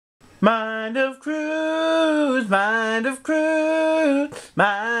Mind of Cruz, mind of Cruz,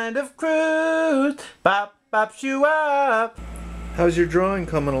 mind of Cruz, bop bops you up. How's your drawing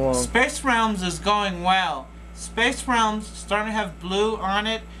coming along? Space Realms is going well. Space Realms starting to have blue on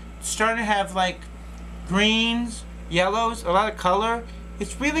it, starting to have like greens, yellows, a lot of color.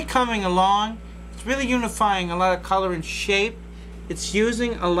 It's really coming along. It's really unifying a lot of color and shape. It's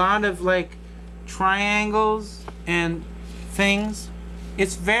using a lot of like triangles and things.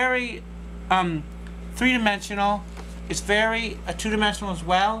 It's very three-dimensional. It's very two-dimensional as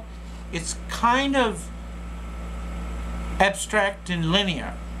well. It's kind of abstract and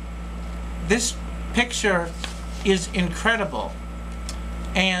linear. This picture is incredible,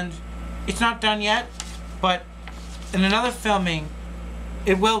 and it's not done yet, but in another filming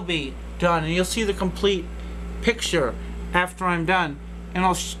it will be done, and you'll see the complete picture after I'm done, and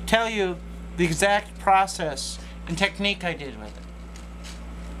I'll tell you the exact process and technique I did with it.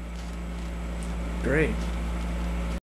 Great.